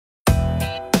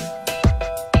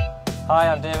Hi,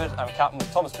 I'm David. I'm Captain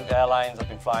with Thomas Cook Airlines. I've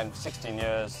been flying for 16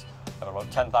 years. I've got about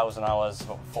 10,000 hours,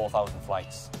 about 4,000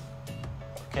 flights.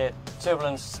 Okay,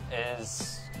 turbulence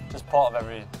is just part of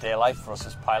everyday life for us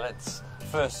as pilots.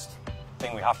 First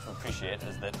thing we have to appreciate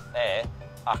is that air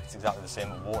acts exactly the same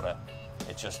as water.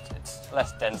 It's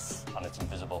less dense and it's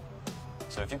invisible.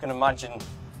 So if you can imagine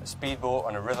a speedboat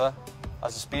on a river,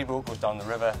 as the speedboat goes down the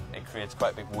river, it creates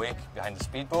quite a big wake behind the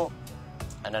speedboat.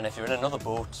 And then if you're in another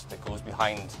boat that goes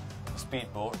behind the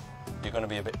speedboat, you're going to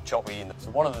be a bit choppy. So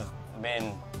one of the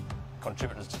main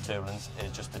contributors to turbulence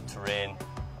is just the terrain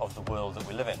of the world that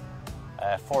we live in.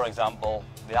 For example,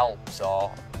 the Alps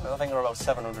are, I think, about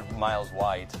 700 miles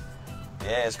wide.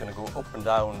 The air is going to go up and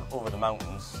down over the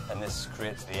mountains, and this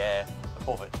creates the air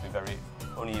above it to be very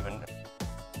uneven.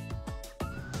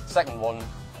 Second one,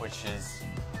 which is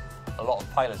a lot of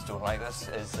pilots don't like this,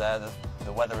 is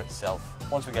the weather itself.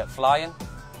 Once we get flying,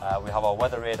 we have our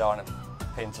weather radar and it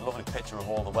paints a lovely picture of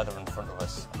all the weather in front of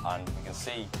us, and we can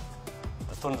see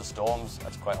the thunderstorms.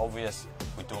 That's quite obvious.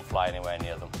 We don't fly anywhere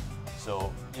near them.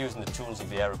 So using the tools of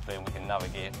the aeroplane, we can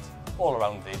navigate all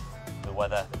around the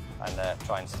weather and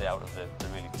try and stay out of the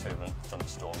really turbulent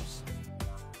thunderstorms.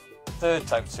 The third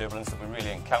type of turbulence that we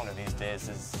really encounter these days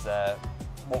is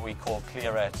what we call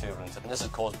clear air turbulence, and this is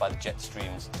caused by the jet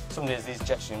streams. Some days these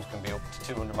jet streams can be up to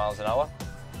 200 miles an hour,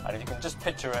 and if you can just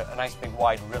picture a nice big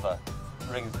wide river,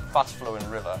 a really fast flowing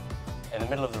river, in the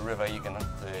middle of the river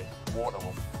the water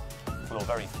will flow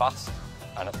very fast,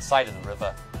 and at the side of the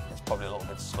river it's probably a little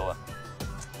bit slower.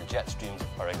 The jet streams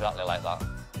are exactly like that.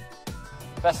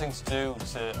 The best thing to do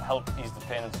to help ease the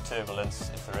pain of the turbulence,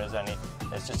 if there is any,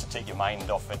 is just to take your mind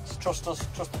off it. Just trust us,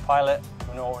 trust the pilot.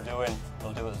 We know what we're doing.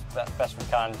 We'll do it as best we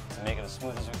can to make it as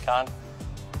smooth as we can.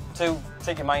 2,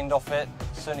 take your mind off it.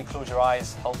 Certainly close your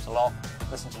eyes, helps a lot.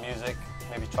 Listen to music,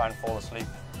 maybe try and fall asleep.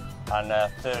 And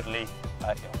thirdly,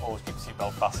 always keep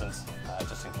your seatbelt fastened,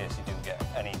 just in case you do get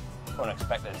any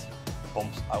unexpected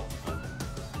bumps out of the blue.